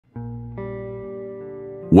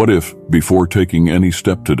What if, before taking any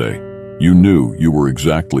step today, you knew you were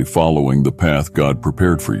exactly following the path God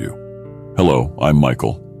prepared for you? Hello, I'm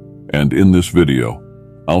Michael, and in this video,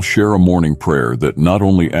 I'll share a morning prayer that not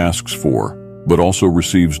only asks for, but also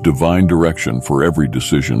receives divine direction for every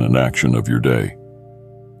decision and action of your day.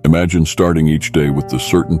 Imagine starting each day with the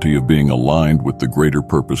certainty of being aligned with the greater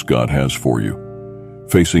purpose God has for you,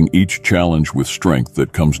 facing each challenge with strength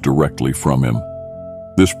that comes directly from Him.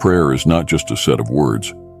 This prayer is not just a set of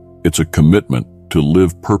words, it's a commitment to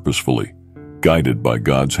live purposefully, guided by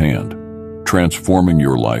God's hand, transforming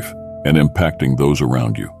your life and impacting those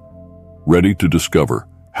around you. Ready to discover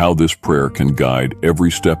how this prayer can guide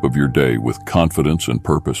every step of your day with confidence and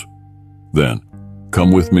purpose? Then,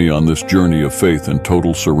 come with me on this journey of faith and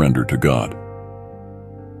total surrender to God.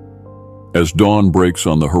 As dawn breaks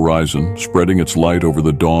on the horizon, spreading its light over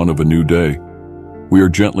the dawn of a new day, we are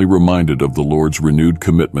gently reminded of the Lord's renewed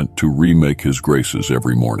commitment to remake His graces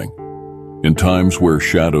every morning. In times where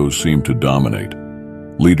shadows seem to dominate,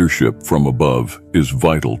 leadership from above is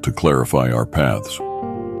vital to clarify our paths.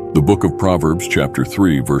 The book of Proverbs, chapter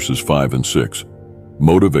 3, verses 5 and 6,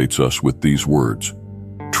 motivates us with these words: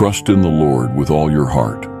 "Trust in the Lord with all your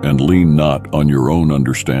heart, and lean not on your own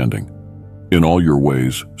understanding. In all your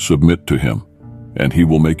ways submit to Him, and He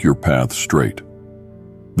will make your paths straight."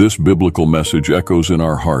 This biblical message echoes in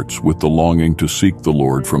our hearts with the longing to seek the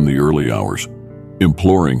Lord from the early hours,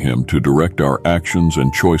 imploring Him to direct our actions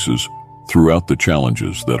and choices throughout the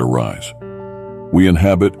challenges that arise. We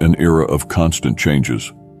inhabit an era of constant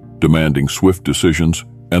changes, demanding swift decisions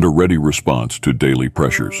and a ready response to daily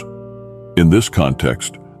pressures. In this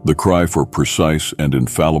context, the cry for precise and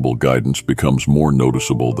infallible guidance becomes more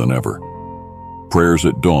noticeable than ever. Prayers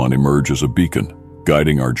at dawn emerge as a beacon,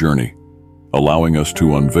 guiding our journey, allowing us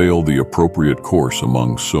to unveil the appropriate course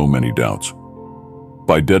among so many doubts.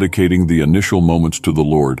 By dedicating the initial moments to the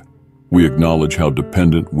Lord, we acknowledge how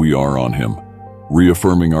dependent we are on Him,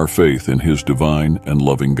 reaffirming our faith in His divine and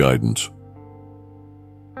loving guidance.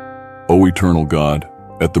 O eternal God,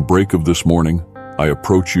 at the break of this morning, I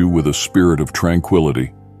approach You with a spirit of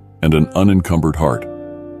tranquility and an unencumbered heart,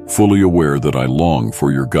 fully aware that I long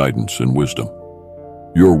for Your guidance and wisdom.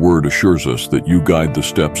 Your word assures us that You guide the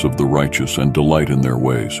steps of the righteous and delight in their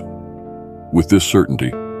ways. With this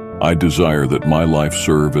certainty, I desire that my life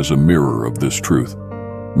serve as a mirror of this truth,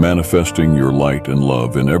 manifesting Your light and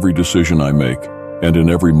love in every decision I make and in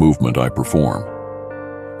every movement I perform.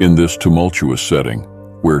 In this tumultuous setting,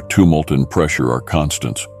 where tumult and pressure are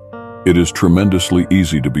constants, it is tremendously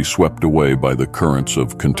easy to be swept away by the currents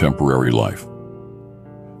of contemporary life.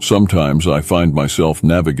 Sometimes I find myself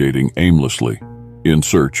navigating aimlessly, in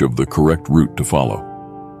search of the correct route to follow.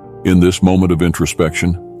 In this moment of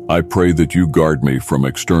introspection, I pray that You guard me from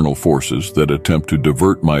external forces that attempt to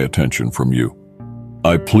divert my attention from You.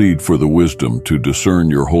 I plead for the wisdom to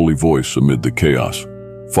discern Your holy voice amid the chaos,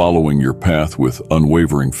 following Your path with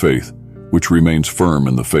unwavering faith, which remains firm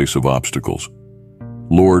in the face of obstacles.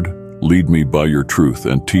 Lord, lead me by Your truth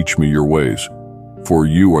and teach me Your ways, for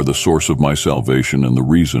You are the source of my salvation and the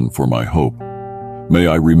reason for my hope. May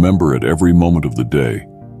I remember at every moment of the day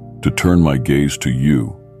to turn my gaze to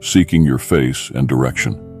You, seeking Your face and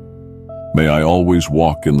direction. May I always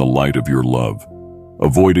walk in the light of Your love,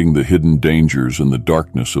 avoiding the hidden dangers and the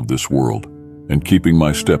darkness of this world, and keeping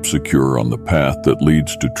my steps secure on the path that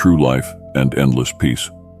leads to true life and endless peace.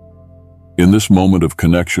 In this moment of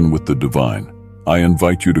connection with the divine, I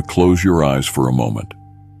invite you to close your eyes for a moment,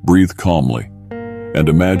 breathe calmly, and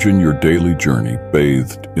imagine your daily journey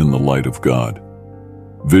bathed in the light of God.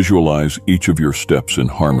 Visualize each of your steps in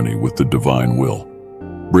harmony with the divine will,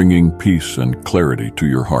 bringing peace and clarity to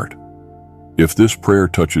your heart. If this prayer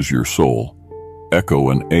touches your soul,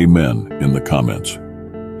 echo an amen in the comments.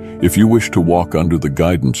 If you wish to walk under the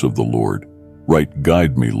guidance of the Lord, write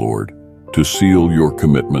 "Guide me, Lord," to seal your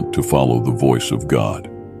commitment to follow the voice of God.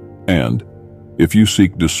 And if you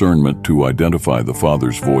seek discernment to identify the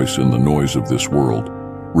Father's voice in the noise of this world,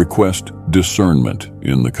 request discernment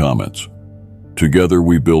in the comments. Together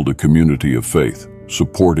we build a community of faith,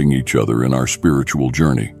 supporting each other in our spiritual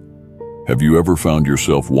journey. Have you ever found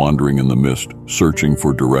yourself wandering in the mist, searching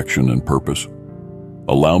for direction and purpose?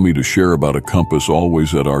 Allow me to share about a compass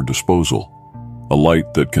always at our disposal, a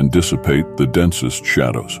light that can dissipate the densest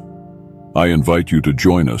shadows. I invite you to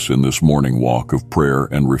join us in this morning walk of prayer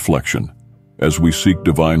and reflection, as we seek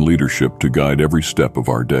divine leadership to guide every step of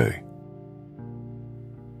our day.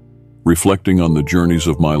 Reflecting on the journeys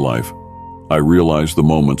of my life, I realize the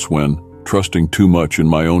moments when, trusting too much in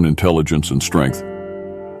my own intelligence and strength,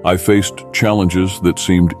 I faced challenges that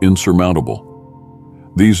seemed insurmountable.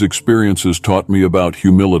 These experiences taught me about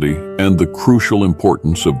humility and the crucial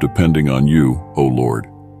importance of depending on you, O Lord.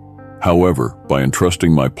 However, by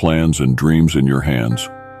entrusting my plans and dreams in your hands,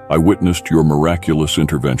 I witnessed your miraculous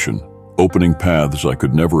intervention, opening paths I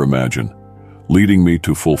could never imagine, leading me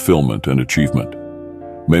to fulfillment and achievement.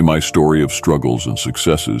 May my story of struggles and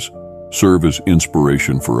successes serve as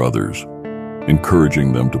inspiration for others,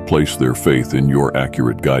 encouraging them to place their faith in your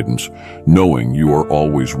accurate guidance, knowing you are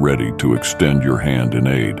always ready to extend your hand in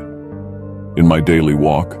aid. In my daily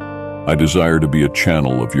walk, I desire to be a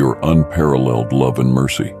channel of your unparalleled love and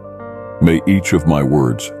mercy. May each of my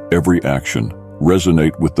words, every action,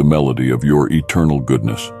 resonate with the melody of your eternal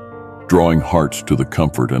goodness, drawing hearts to the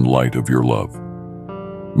comfort and light of your love.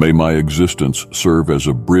 May my existence serve as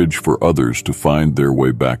a bridge for others to find their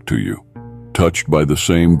way back to you, touched by the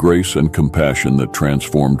same grace and compassion that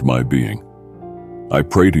transformed my being. I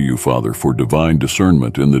pray to you, Father, for divine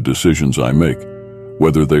discernment in the decisions I make,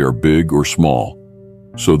 whether they are big or small,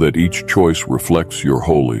 so that each choice reflects your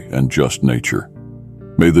holy and just nature.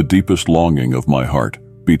 May the deepest longing of my heart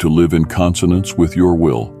be to live in consonance with your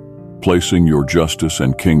will, placing your justice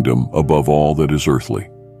and kingdom above all that is earthly.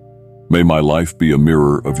 May my life be a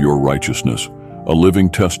mirror of your righteousness, a living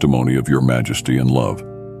testimony of your majesty and love.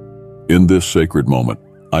 In this sacred moment,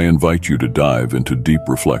 I invite you to dive into deep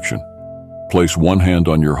reflection. Place one hand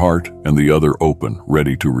on your heart and the other open,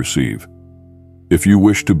 ready to receive. If you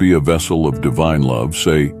wish to be a vessel of divine love,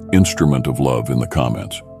 say "instrument of love" in the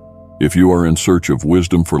comments. If you are in search of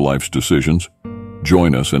wisdom for life's decisions,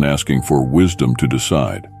 join us in asking for wisdom to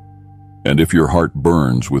decide. And if your heart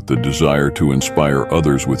burns with the desire to inspire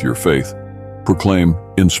others with your faith, proclaim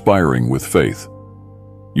 "inspiring with faith."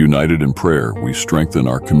 United in prayer, we strengthen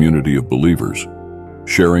our community of believers,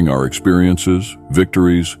 sharing our experiences,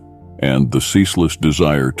 victories, and the ceaseless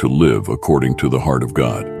desire to live according to the heart of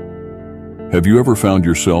God. Have you ever found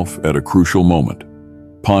yourself at a crucial moment,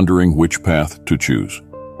 pondering which path to choose?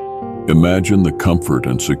 Imagine the comfort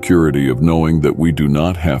and security of knowing that we do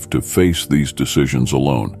not have to face these decisions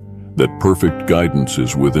alone, that perfect guidance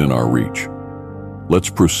is within our reach. Let's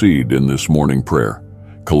proceed in this morning prayer,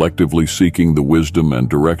 collectively seeking the wisdom and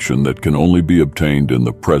direction that can only be obtained in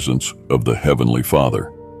the presence of the Heavenly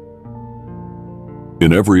Father.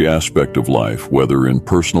 In every aspect of life, whether in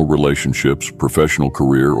personal relationships, professional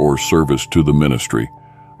career, or service to the ministry,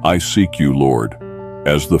 I seek you, Lord,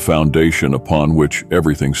 as the foundation upon which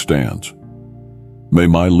everything stands. May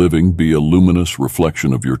my living be a luminous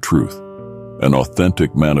reflection of your truth, an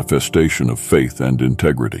authentic manifestation of faith and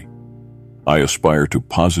integrity. I aspire to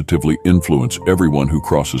positively influence everyone who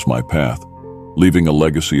crosses my path, leaving a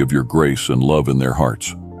legacy of your grace and love in their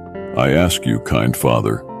hearts. I ask you, kind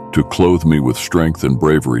Father, to clothe me with strength and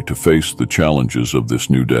bravery to face the challenges of this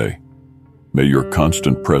new day. May your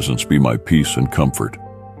constant presence be my peace and comfort,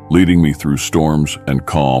 leading me through storms and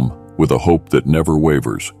calm with a hope that never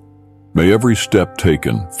wavers. May every step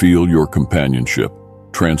taken feel your companionship,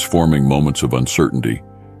 transforming moments of uncertainty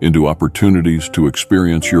into opportunities to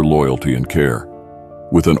experience your loyalty and care.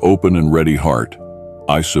 With an open and ready heart,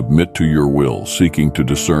 I submit to your will, seeking to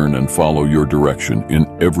discern and follow your direction in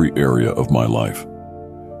every area of my life.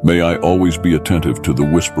 May I always be attentive to the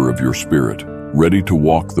whisper of your Spirit, ready to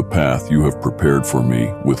walk the path you have prepared for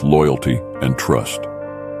me with loyalty and trust.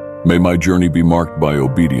 May my journey be marked by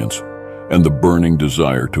obedience and the burning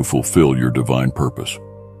desire to fulfill your divine purpose.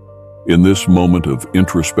 In this moment of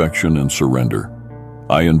introspection and surrender,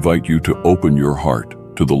 I invite you to open your heart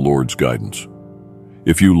to the Lord's guidance.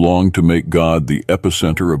 If you long to make God the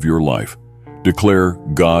epicenter of your life, declare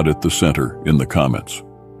 "God at the center" in the comments.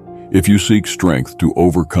 If you seek strength to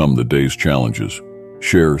overcome the day's challenges,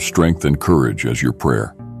 share "strength and courage" as your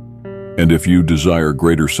prayer. And if you desire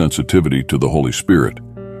greater sensitivity to the Holy Spirit,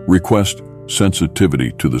 request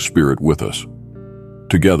 "sensitivity to the Spirit" with us.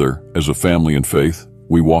 Together, as a family in faith,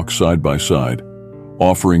 we walk side by side,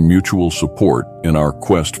 offering mutual support in our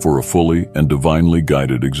quest for a fully and divinely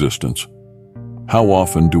guided existence. How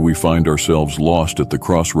often do we find ourselves lost at the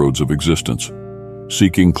crossroads of existence,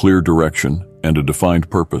 seeking clear direction and a defined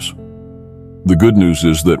purpose? The good news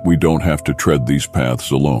is that we don't have to tread these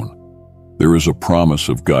paths alone. There is a promise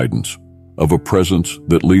of guidance, of a presence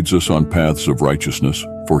that leads us on paths of righteousness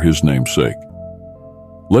for His name's sake.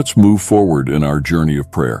 Let's move forward in our journey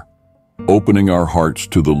of prayer, opening our hearts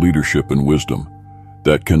to the leadership and wisdom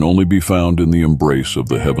that can only be found in the embrace of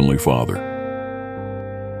the Heavenly Father.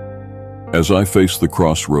 As I face the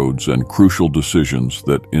crossroads and crucial decisions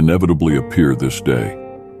that inevitably appear this day,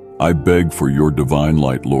 I beg for your divine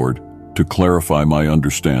light, Lord, to clarify my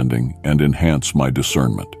understanding and enhance my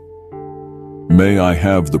discernment. May I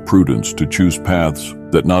have the prudence to choose paths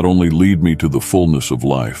that not only lead me to the fullness of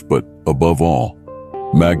life, but, above all,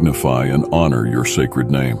 magnify and honor your sacred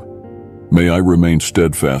name. May I remain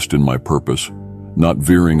steadfast in my purpose, not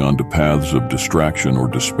veering onto paths of distraction or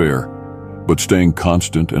despair, but staying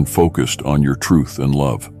constant and focused on your truth and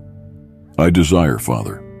love. I desire,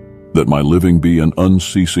 Father, that my living be an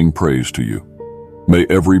unceasing praise to you. May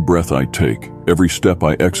every breath I take, every step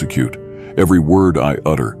I execute, every word I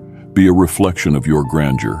utter, be a reflection of your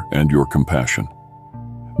grandeur and your compassion.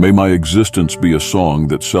 May my existence be a song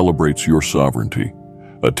that celebrates your sovereignty,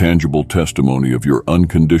 a tangible testimony of your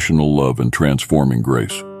unconditional love and transforming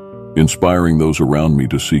grace, inspiring those around me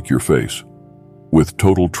to seek your face. With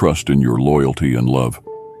total trust in your loyalty and love,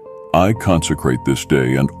 I consecrate this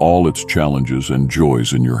day and all its challenges and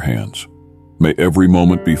joys in your hands. May every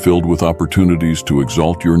moment be filled with opportunities to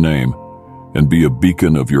exalt your name and be a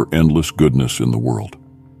beacon of your endless goodness in the world.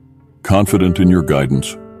 Confident in your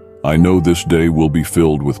guidance, I know this day will be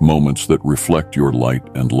filled with moments that reflect your light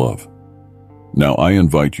and love. Now I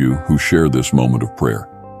invite you who share this moment of prayer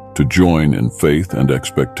to join in faith and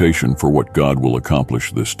expectation for what God will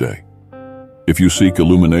accomplish this day. If you seek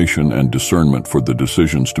illumination and discernment for the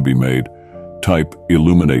decisions to be made, type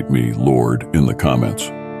 "Illuminate me, Lord" in the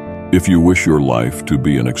comments. If you wish your life to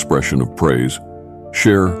be an expression of praise,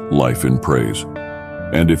 share "Life in Praise."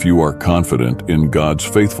 And if you are confident in God's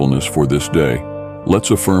faithfulness for this day,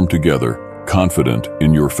 let's affirm together, "Confident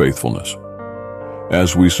in your faithfulness."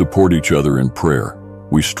 As we support each other in prayer,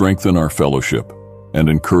 we strengthen our fellowship and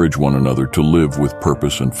encourage one another to live with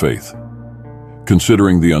purpose and faith.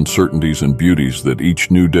 Considering the uncertainties and beauties that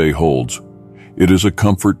each new day holds, it is a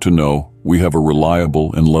comfort to know we have a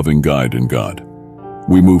reliable and loving guide in God.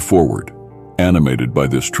 We move forward, animated by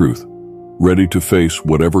this truth, ready to face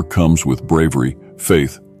whatever comes with bravery,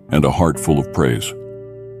 faith, and a heart full of praise.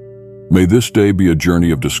 May this day be a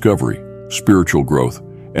journey of discovery, spiritual growth,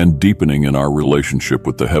 and deepening in our relationship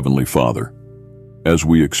with the Heavenly Father, as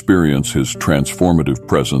we experience His transformative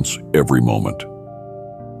presence every moment.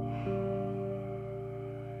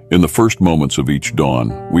 In the first moments of each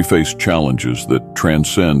dawn, we face challenges that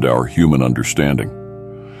transcend our human understanding,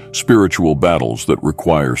 spiritual battles that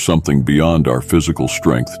require something beyond our physical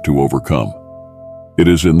strength to overcome. It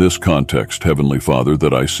is in this context, Heavenly Father,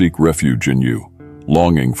 that I seek refuge in you,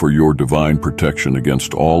 longing for your divine protection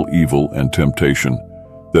against all evil and temptation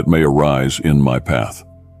that may arise in my path.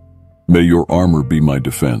 May your armor be my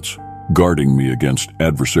defense, guarding me against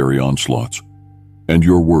adversary onslaughts, and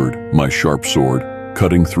your word, my sharp sword,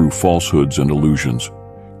 cutting through falsehoods and illusions,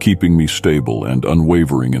 keeping me stable and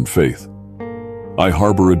unwavering in faith. I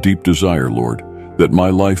harbor a deep desire, Lord, that my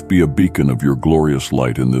life be a beacon of your glorious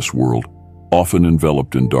light in this world, often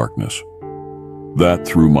enveloped in darkness. That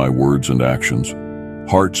through my words and actions,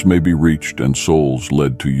 hearts may be reached and souls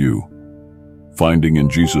led to you, finding in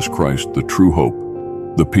Jesus Christ the true hope,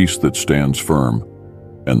 the peace that stands firm,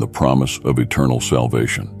 and the promise of eternal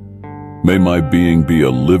salvation. May my being be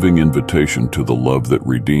a living invitation to the love that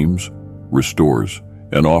redeems, restores,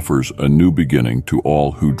 and offers a new beginning to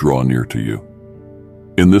all who draw near to you.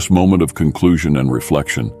 In this moment of conclusion and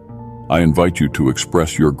reflection, I invite you to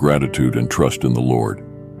express your gratitude and trust in the Lord.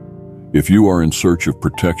 If you are in search of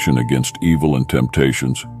protection against evil and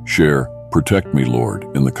temptations, share "Protect me, Lord"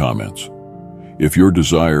 in the comments. If your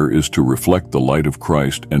desire is to reflect the light of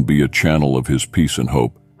Christ and be a channel of His peace and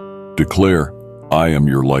hope, declare, "I am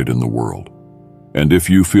your light in the world." And if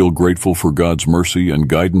you feel grateful for God's mercy and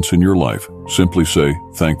guidance in your life, simply say,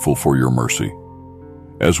 "Thankful for your mercy."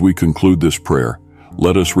 As we conclude this prayer,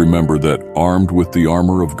 let us remember that, armed with the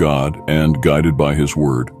armor of God and guided by His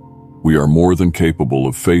word, we are more than capable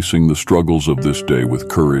of facing the struggles of this day with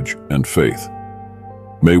courage and faith.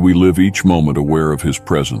 May we live each moment aware of His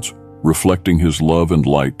presence, reflecting His love and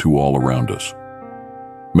light to all around us.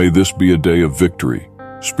 May this be a day of victory,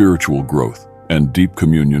 spiritual growth, and deep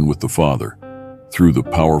communion with the Father, through the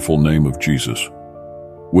powerful name of Jesus.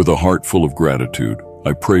 With a heart full of gratitude,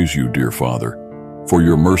 I praise you, dear Father, for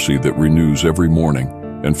your mercy that renews every morning,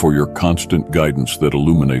 and for your constant guidance that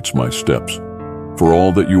illuminates my steps. For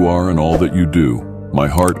all that you are and all that you do, my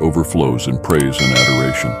heart overflows in praise and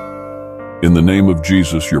adoration. In the name of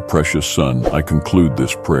Jesus, your precious Son, I conclude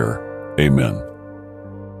this prayer. Amen.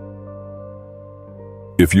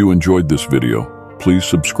 If you enjoyed this video, please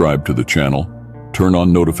subscribe to the channel, turn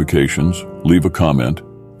on notifications, leave a comment,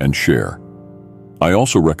 and share. I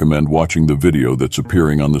also recommend watching the video that's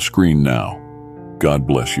appearing on the screen now. God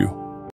bless you.